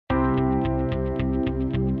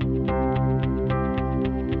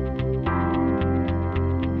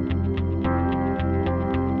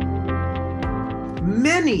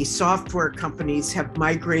Many software companies have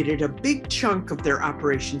migrated a big chunk of their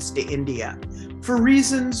operations to India for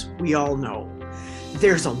reasons we all know.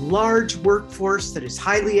 There's a large workforce that is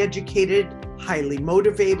highly educated, highly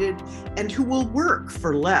motivated, and who will work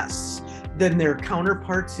for less than their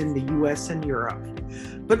counterparts in the US and Europe.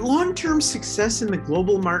 But long-term success in the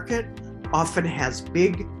global market often has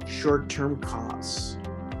big short-term costs.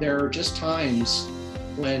 There are just times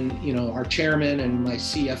when, our chairman and my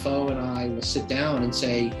CFO and I will sit down and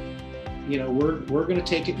say, we're going to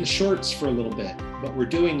take it in the shorts for a little bit, but we're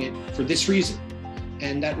doing it for this reason.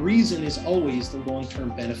 And that reason is always the long-term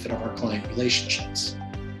benefit of our client relationships.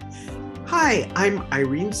 Hi, I'm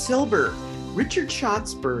Irene Silber. Richard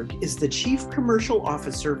Schatzberg is the Chief Commercial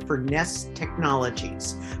Officer for Nest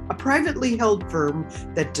Technologies, a privately held firm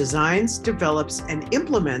that designs, develops, and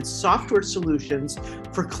implements software solutions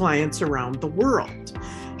for clients around the world.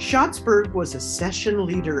 Schatzberg was a session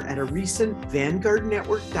leader at a recent Vanguard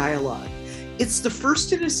Network dialogue. It's the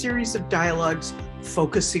first in a series of dialogues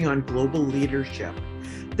focusing on global leadership.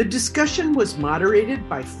 The discussion was moderated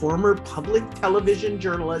by former public television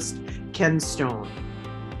journalist Ken Stone.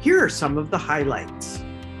 Here are some of the highlights.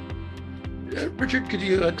 Richard, could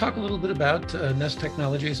you talk a little bit about Nest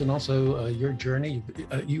Technologies and also your journey?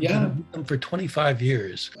 You've been with them for 25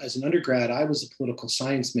 years. As an undergrad, I was a political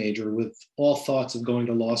science major with all thoughts of going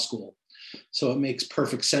to law school. So it makes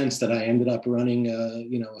perfect sense that I ended up running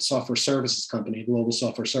a software services company, a global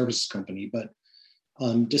software services company, but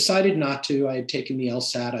decided not to. I had taken the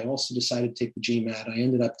LSAT. I also decided to take the GMAT. I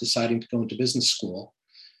ended up deciding to go into business school.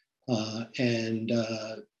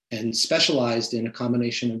 And specialized in a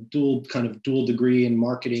combination of dual degree in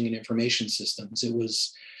marketing and information systems. It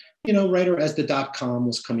was, right as the .com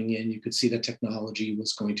was coming in, you could see that technology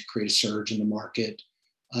was going to create a surge in the market.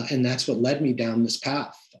 And that's what led me down this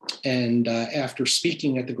path. And after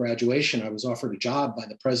speaking at the graduation, I was offered a job by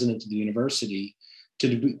the president of the university to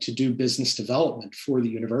do business development for the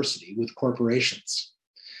university with corporations.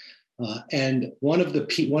 And one of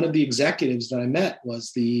the executives that I met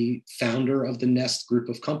was the founder of the Nest group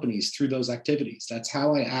of companies through those activities. That's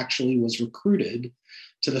how I actually was recruited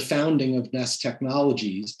to the founding of Nest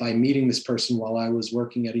Technologies, by meeting this person while I was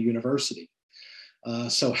working at a university.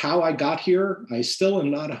 So how I got here, I still am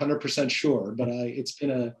not 100% sure, but it's been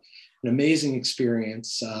an amazing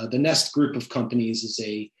experience. The Nest group of companies is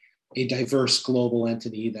a diverse global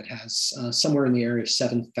entity that has somewhere in the area of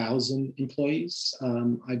 7,000 employees,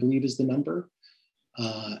 I believe is the number.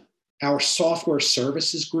 Our software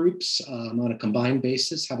services groups on a combined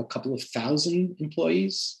basis have a couple of thousand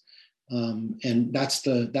employees. And that's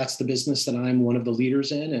the business that I'm one of the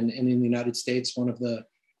leaders in, and in the United States, one of the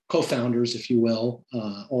co-founders, if you will,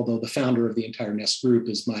 although the founder of the entire Nest group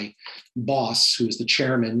is my boss, who is the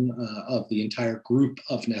chairman of the entire group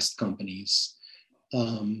of Nest companies.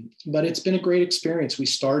 But it's been a great experience. We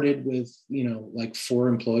started with, like 4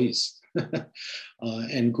 employees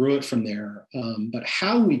and grew it from there. But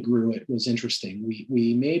how we grew it was interesting.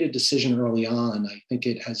 We made a decision early on. I think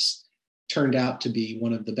it has turned out to be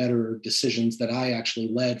one of the better decisions that I actually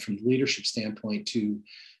led from the leadership standpoint, to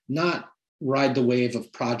not ride the wave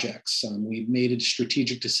of projects. We made a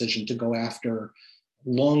strategic decision to go after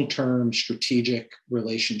long-term strategic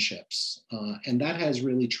relationships. And that has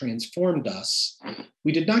really transformed us.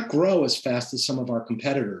 We did not grow as fast as some of our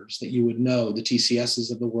competitors that you would know, the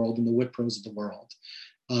TCSs of the world and the Wipros of the world,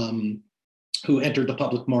 who entered the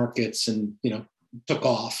public markets and, took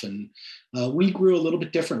off. And we grew a little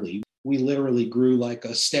bit differently. We literally grew like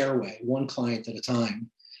a stairway, one client at a time.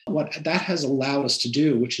 What that has allowed us to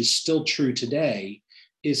do, which is still true today,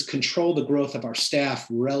 is control the growth of our staff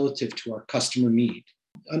relative to our customer need.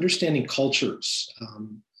 Understanding cultures,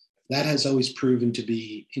 that has always proven to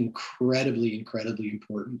be incredibly, incredibly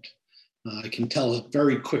important. I can tell a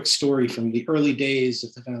very quick story from the early days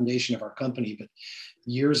of the foundation of our company, but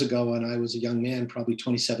years ago when I was a young man, probably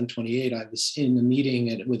 27, 28, I was in a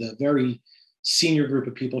meeting with a very senior group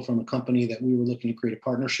of people from a company that we were looking to create a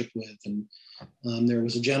partnership with. And there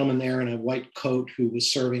was a gentleman there in a white coat who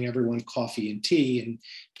was serving everyone coffee and tea, and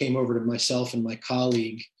came over to myself and my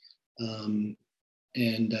colleague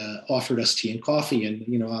and offered us tea and coffee.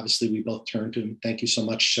 And, obviously we both turned to him, "Thank you so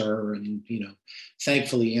much, sir." And,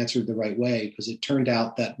 thankfully answered the right way, because it turned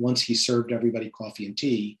out that once he served everybody coffee and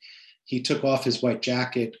tea, he took off his white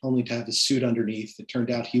jacket only to have his suit underneath. It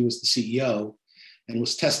turned out he was the CEO and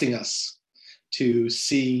was testing us to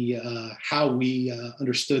see how we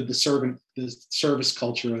understood the service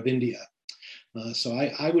culture of India. So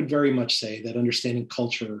I would very much say that understanding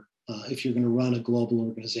culture, if you're going to run a global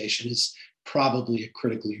organization, is probably a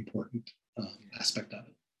critically important aspect of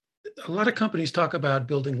it. a lot of companies talk about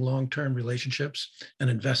building long-term relationships and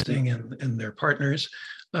investing in their partners.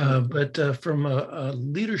 But from a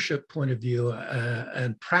leadership point of view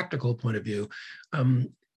and practical point of view,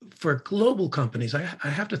 for global companies, I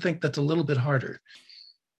have to think that's a little bit harder.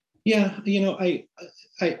 Yeah,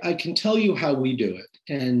 I can tell you how we do it.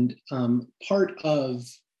 And part of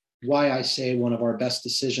why I say one of our best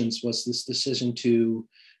decisions was this decision to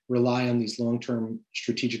rely on these long-term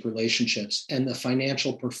strategic relationships and the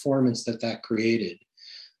financial performance that created.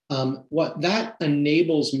 What that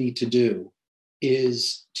enables me to do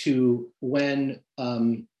is to, when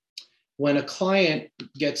a client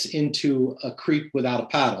gets into a creek without a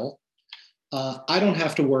paddle, I don't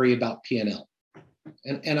have to worry about P&L.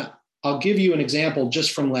 And I'll give you an example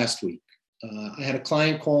just from last week. I had a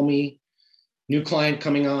client call me, new client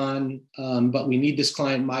coming on, but we need this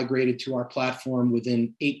client migrated to our platform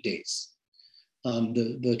within 8 days.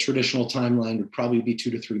 The traditional timeline would probably be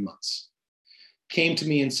 2 to 3 months. Came to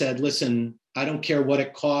me and said, listen, I don't care what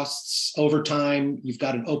it costs over time. You've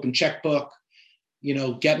got an open checkbook,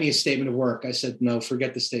 get me a statement of work. I said, no,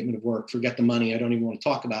 forget the statement of work, forget the money. I don't even want to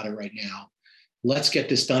talk about it right now. Let's get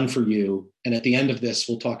this done for you. And at the end of this,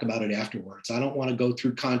 we'll talk about it afterwards. I don't want to go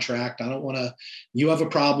through contract. I don't want to, you have a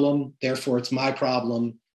problem, therefore it's my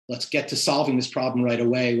problem. Let's get to solving this problem right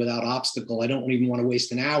away without obstacle. I don't even want to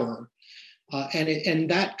waste an hour. And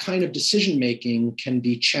that kind of decision-making can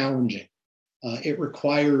be challenging. It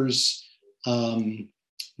requires, in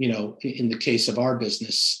the case of our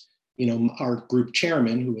business, our group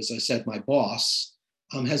chairman, who, as I said, my boss,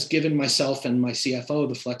 has given myself and my CFO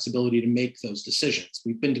the flexibility to make those decisions.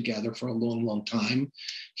 We've been together for a long, long time.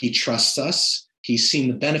 He trusts us. He's seen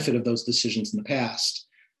the benefit of those decisions in the past.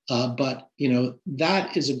 But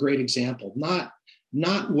that is a great example.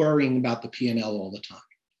 Not worrying about the P&L all the time,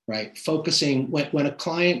 right? Focusing when a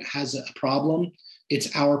client has a problem,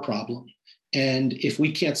 it's our problem. And if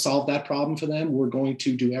we can't solve that problem for them, we're going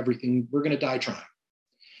to do everything. We're going to die trying.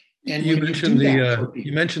 And you mentioned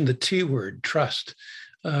the T word, trust.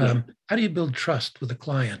 How do you build trust with a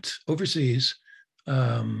client overseas?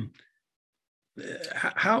 How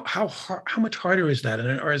much harder is that?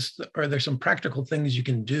 And are there some practical things you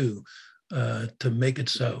can do to make it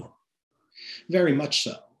so? Very much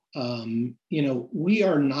so. We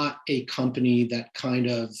are not a company that kind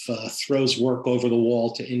of throws work over the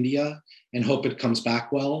wall to India and hope it comes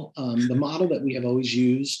back well. The model that we have always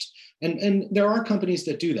used, and there are companies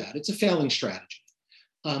that do that. It's a failing strategy.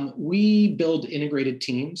 We build integrated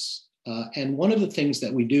teams. And one of the things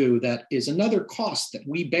that we do that is another cost that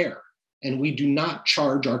we bear, and we do not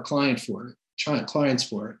charge our clients for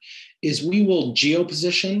it, is we will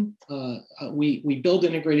geo-position. We build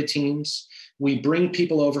integrated teams. We bring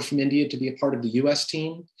people over from India to be a part of the US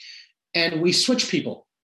team, and we switch people.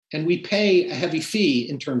 And we pay a heavy fee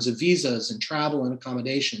in terms of visas and travel and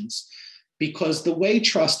accommodations, because the way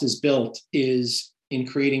trust is built is in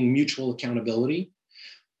creating mutual accountability.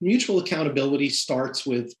 Mutual accountability starts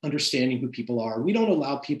with understanding who people are. We don't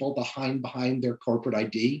allow people to hide behind their corporate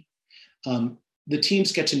ID. The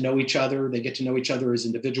teams get to know each other. They get to know each other as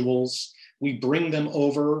individuals. We bring them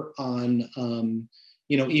over on,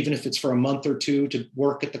 even if it's for a month or two to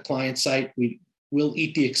work at the client site, we'll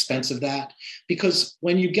eat the expense of that. Because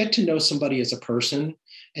when you get to know somebody as a person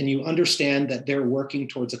and you understand that they're working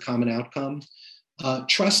towards a common outcome,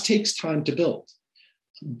 trust takes time to build.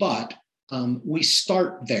 But we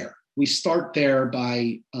start there. We start there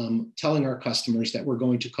by telling our customers that we're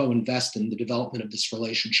going to co-invest in the development of this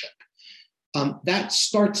relationship. That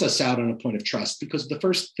starts us out on a point of trust, because the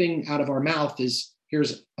first thing out of our mouth is,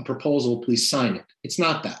 here's a proposal, please sign it. It's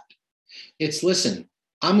not that. It's, listen,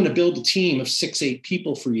 I'm going to build a team of 6-8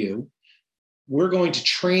 people for you. We're going to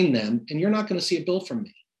train them, and you're not going to see a bill from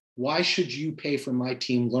me. Why should you pay for my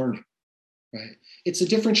team learning? Right? It's a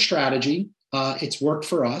different strategy. It's worked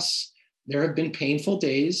for us. There have been painful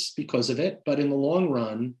days because of it, but in the long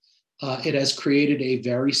run, it has created a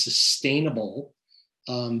very sustainable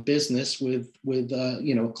business with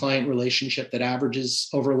a client relationship that averages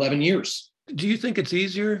over 11 years. Do you think it's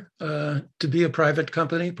easier to be a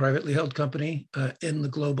privately held company in the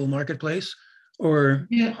global marketplace, or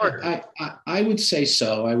harder? I would say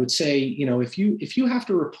so. I would say, if you have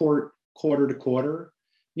to report quarter to quarter,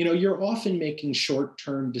 you're often making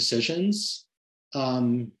short-term decisions,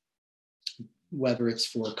 whether it's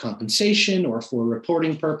for compensation or for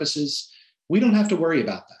reporting purposes. We don't have to worry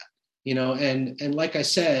about that, and like I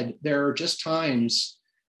said, there are just times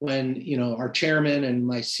when, our chairman and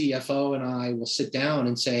my CFO and I will sit down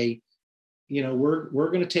and say, we're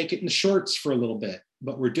going to take it in the shorts for a little bit,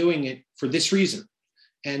 but we're doing it for this reason.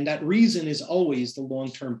 And that reason is always the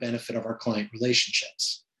long-term benefit of our client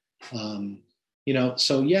relationships.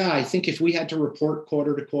 So yeah, I think if we had to report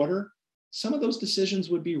quarter to quarter, some of those decisions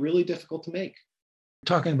would be really difficult to make.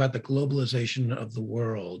 Talking about the globalization of the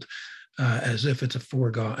world as if it's a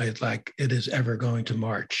foregone, like it is ever going to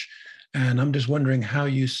march. And I'm just wondering how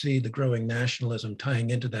you see the growing nationalism tying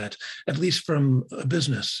into that, at least from a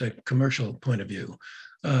business, a commercial point of view.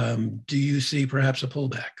 Do you see perhaps a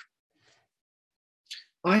pullback?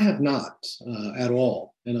 I have not at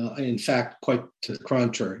all, and in fact, quite to the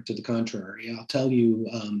contrary. I'll tell you,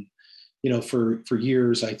 for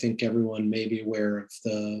years, I think everyone may be aware of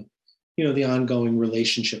the ongoing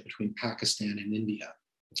relationship between Pakistan and India.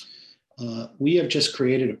 We have just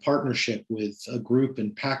created a partnership with a group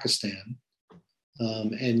in Pakistan,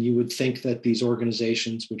 and you would think that these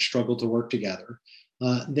organizations would struggle to work together.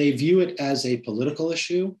 They view it as a political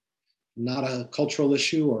issue, not a cultural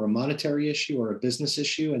issue or a monetary issue or a business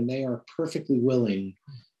issue, and they are perfectly willing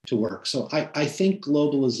to work. So I think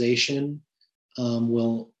globalization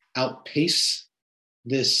will outpace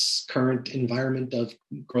this current environment of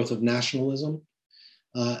growth of nationalism.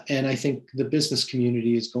 And I think the business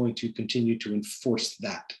community is going to continue to enforce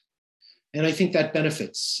that. And I think that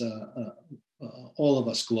benefits all of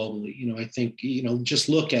us globally. I think, just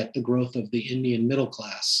look at the growth of the Indian middle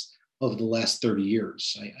class over the last 30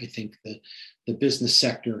 years. I think that the business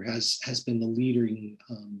sector has been the leading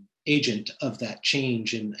agent of that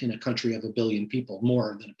change in a country of 1 billion people,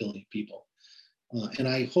 more than 1 billion people. And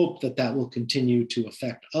I hope that will continue to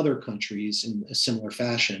affect other countries in a similar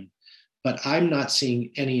fashion. But I'm not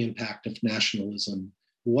seeing any impact of nationalism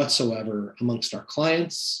whatsoever amongst our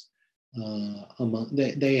clients.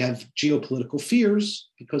 They have geopolitical fears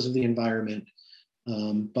because of the environment,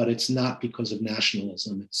 but it's not because of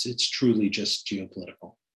nationalism. It's truly just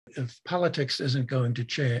geopolitical. If politics isn't going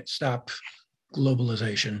to stop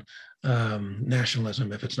globalization,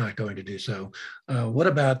 nationalism, if it's not going to do so, what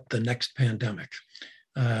about the next pandemic?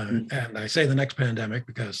 And I say the next pandemic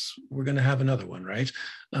because we're going to have another one, right?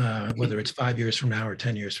 Whether it's 5 years from now or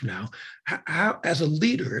 10 years from now. How, as a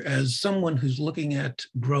leader, as someone who's looking at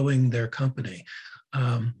growing their company,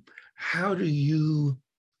 how do you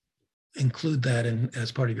include that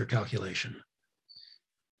as part of your calculation?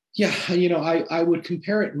 Yeah, I would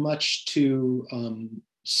compare it much to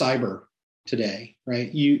cyber today, right?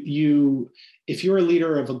 If you're a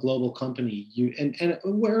leader of a global company, and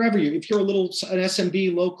wherever if you're an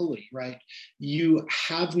SMB locally, right, you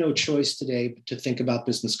have no choice today to think about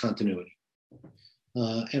business continuity.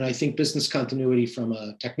 And I think business continuity from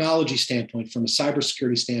a technology standpoint, from a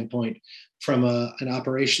cybersecurity standpoint, from an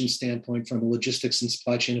operations standpoint, from a logistics and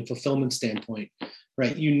supply chain and fulfillment standpoint,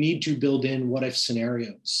 right, you need to build in what if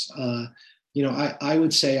scenarios. I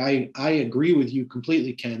would say I agree with you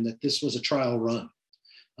completely, Ken, that this was a trial run.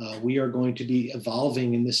 We are going to be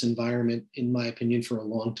evolving in this environment, in my opinion, for a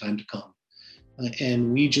long time to come.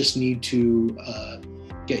 And we just need to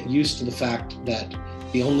get used to the fact that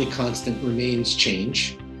the only constant remains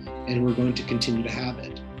change, and we're going to continue to have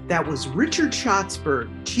it. That was Richard Schatzberg,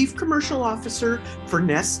 Chief Commercial Officer for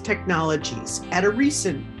Nest Technologies, at a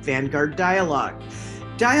recent Vanguard Dialogue.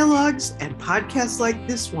 Dialogues and podcasts like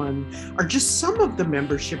this one are just some of the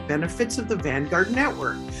membership benefits of the Vanguard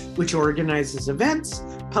Network, which organizes events,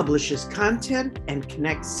 publishes content, and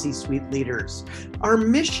connects C-suite leaders. Our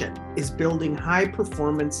mission is building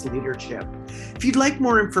high-performance leadership. If you'd like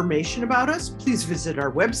more information about us, please visit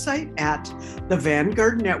our website at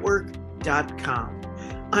thevanguardnetwork.com.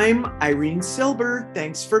 I'm Irene Silber.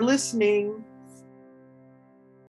 Thanks for listening.